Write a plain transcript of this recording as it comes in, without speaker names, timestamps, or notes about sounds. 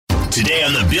Today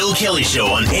on the Bill Kelly Show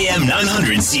on AM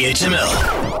 900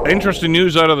 CHML. Interesting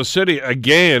news out of the city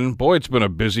again. Boy, it's been a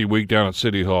busy week down at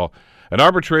City Hall. An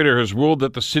arbitrator has ruled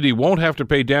that the city won't have to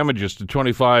pay damages to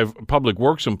 25 public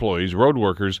works employees, road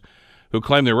workers, who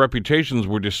claim their reputations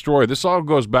were destroyed. This all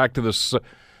goes back to this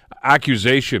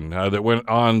accusation that went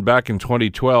on back in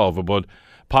 2012 about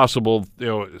possible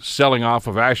selling off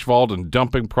of asphalt and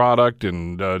dumping product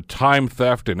and time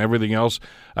theft and everything else.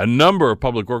 A number of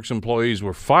public works employees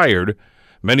were fired.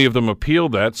 Many of them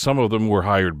appealed that. Some of them were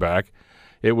hired back.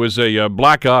 It was a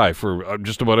black eye for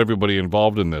just about everybody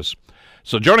involved in this.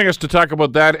 So joining us to talk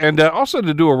about that and also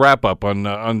to do a wrap-up on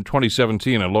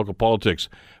 2017 and local politics,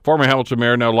 former Hamilton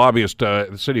Mayor, now lobbyist,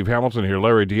 the City of Hamilton here,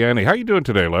 Larry Diani. How are you doing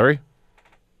today, Larry?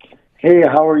 Hey,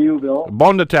 how are you, Bill?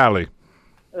 Buon Natale.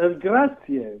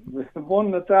 Grazie. Buon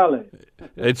Natale.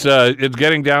 It's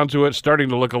getting down to it, starting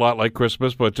to look a lot like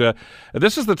Christmas, but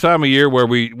this is the time of year where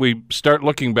we start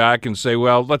looking back and say,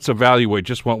 well, let's evaluate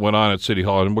just what went on at City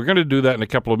Hall, and we're going to do that in a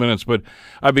couple of minutes, but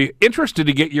I'd be interested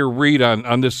to get your read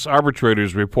on this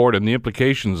arbitrator's report and the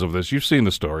implications of this. You've seen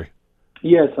the story.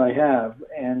 Yes, I have,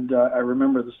 and I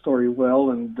remember the story well,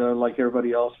 and like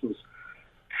everybody else was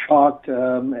shocked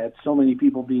at so many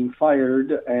people being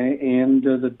fired, and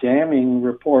the damning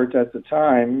report at the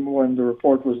time when the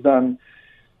report was done,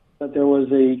 that there was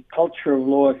a culture of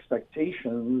low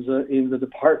expectations in the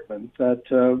department that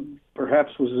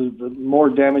perhaps was more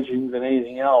damaging than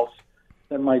anything else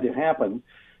that might have happened.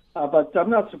 But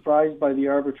I'm not surprised by the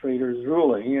arbitrator's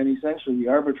ruling, and essentially the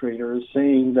arbitrator is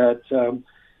saying that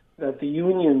that the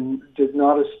union did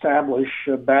not establish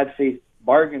bad faith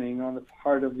bargaining on the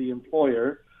part of the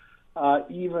employer,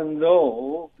 even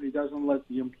though it doesn't let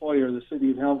the employer, the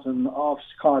City of Hamilton, off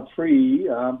scot-free,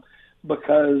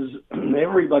 because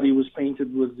everybody was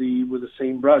painted with the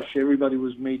same brush. Everybody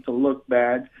was made to look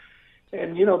bad.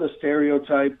 And, the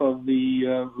stereotype of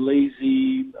the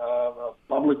lazy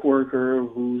public worker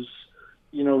who's,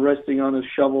 resting on his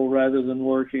shovel rather than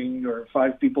working, or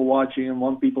 5 people watching and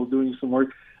 1 people doing some work.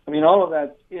 I mean, all of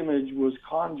that image was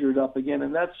conjured up again,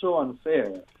 and that's so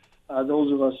unfair.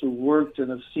 Those of us who worked and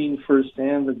have seen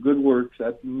firsthand the good work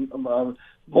that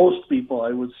most people,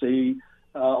 I would say,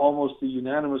 almost the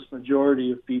unanimous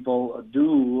majority of people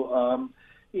do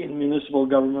in municipal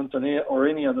government or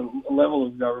any other level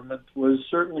of government, was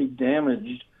certainly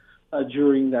damaged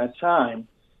during that time.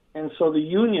 And so the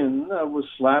union was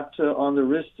slapped on the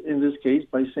wrist in this case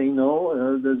by saying,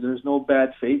 no, there's no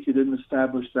bad faith, you didn't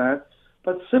establish that.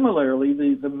 But similarly,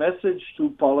 the message to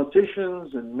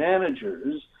politicians and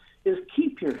managers is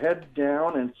keep your head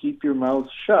down and keep your mouth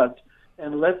shut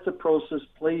and let the process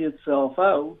play itself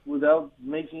out without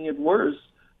making it worse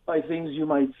by things you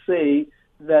might say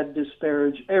that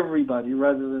disparage everybody,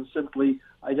 rather than simply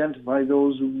identify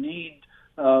those who need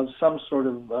some sort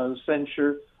of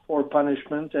censure or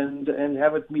punishment and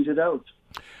have it meted out.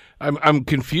 I'm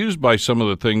confused by some of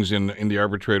the things in the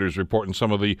arbitrator's report and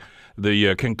some of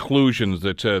the conclusions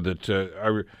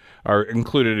that are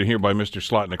included in here by Mr.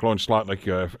 Slotnick. Lawrence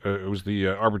Slotnick was the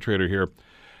arbitrator here.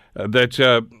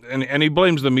 And he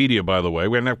blames the media, by the way.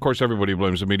 And of course, everybody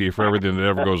blames the media for everything that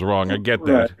ever goes wrong. I get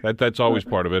that. That's always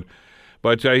part of it.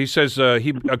 But he says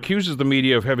he accuses the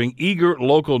media of having eager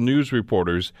local news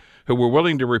reporters who were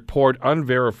willing to report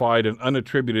unverified and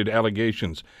unattributed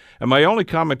allegations. And my only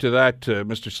comment to that,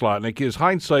 Mr. Slotnick, is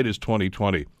hindsight is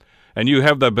 20/20, and you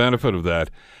have the benefit of that.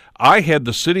 I had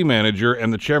the city manager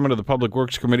and the chairman of the Public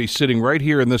Works Committee sitting right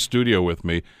here in this studio with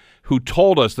me, who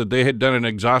told us that they had done an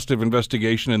exhaustive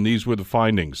investigation and these were the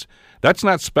findings. That's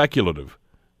not speculative,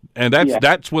 and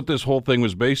that's what this whole thing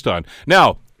was based on.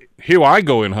 Now, here I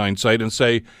go in hindsight and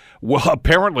say, well,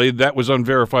 apparently that was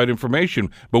unverified information,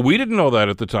 but we didn't know that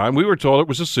at the time. We were told it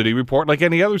was a city report like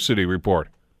any other city report.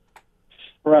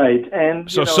 Right. And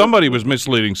so somebody was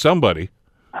misleading somebody.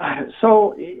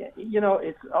 So,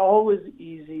 it's always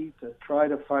easy to try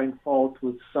to find fault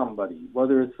with somebody,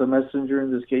 whether it's the messenger,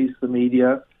 in this case, the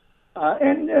media.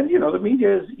 And the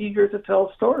media is eager to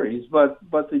tell stories, but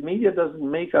the media doesn't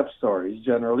make up stories,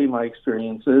 generally, my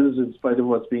experience is, in spite of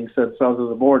what's being said south of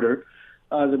the border.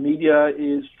 The media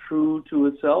is true to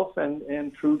itself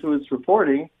and true to its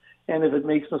reporting, and if it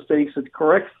makes mistakes, it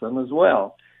corrects them as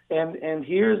well. And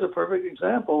here's a perfect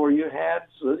example where you had,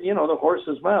 the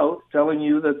horse's mouth telling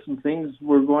you that some things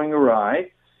were going awry,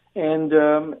 and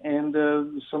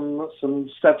some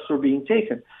steps were being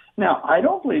taken. Now, I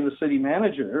don't blame the city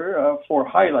manager for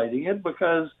highlighting it,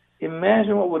 because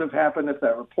imagine what would have happened if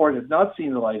that report had not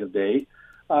seen the light of day,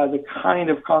 the kind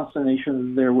of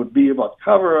consternation there would be about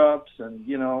cover-ups and,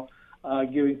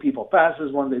 giving people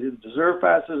passes when they didn't deserve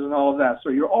passes and all of that. So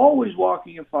you're always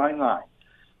walking a fine line.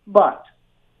 But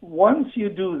once you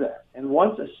do that, and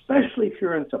once, especially if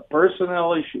you're into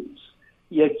personnel issues,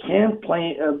 you can't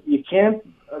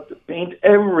paint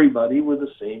everybody with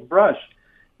the same brush.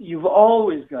 You've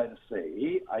always got to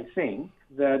say, I think,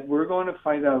 that we're going to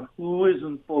find out who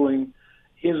isn't pulling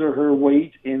his or her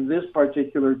weight in this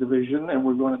particular division, and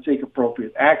we're going to take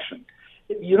appropriate action.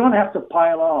 You don't have to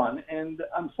pile on. And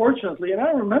unfortunately, and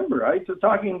I remember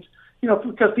talking,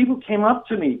 because people came up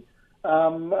to me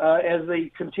as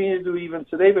they continue to even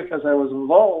today, because I was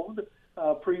involved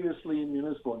previously in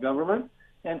municipal government,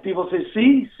 and people say,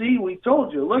 see, we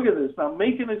told you, look at this, now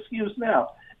make an excuse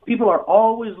now. People are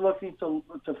always looking to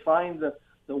find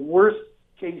the worst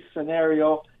case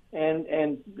scenario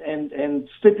and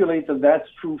stipulate that that's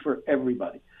true for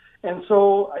everybody. And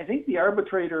so I think the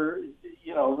arbitrator,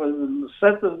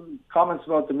 set the comments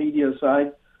about the media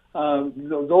aside.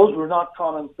 Those were not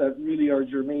comments that really are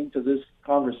germane to this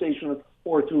conversation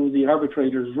or to the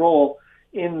arbitrator's role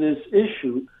in this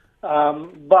issue.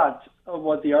 But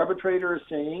what the arbitrator is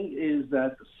saying is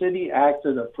that the city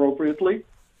acted appropriately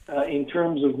in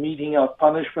terms of meting out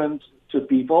punishment to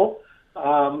people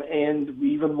and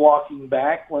even walking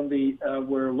back when they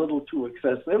were a little too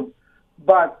excessive.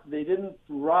 But they didn't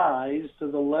rise to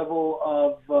the level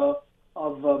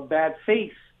of bad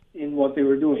faith in what they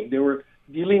were doing. They were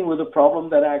dealing with a problem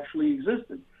that actually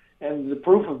existed. And the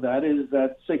proof of that is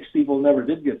that 6 people never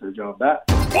did get their job back.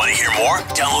 Want to hear more?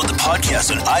 Download the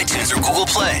podcast on iTunes or Google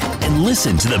Play and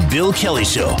listen to The Bill Kelly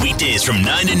Show weekdays from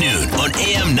 9 to noon on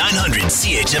AM 900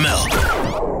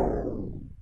 CHML.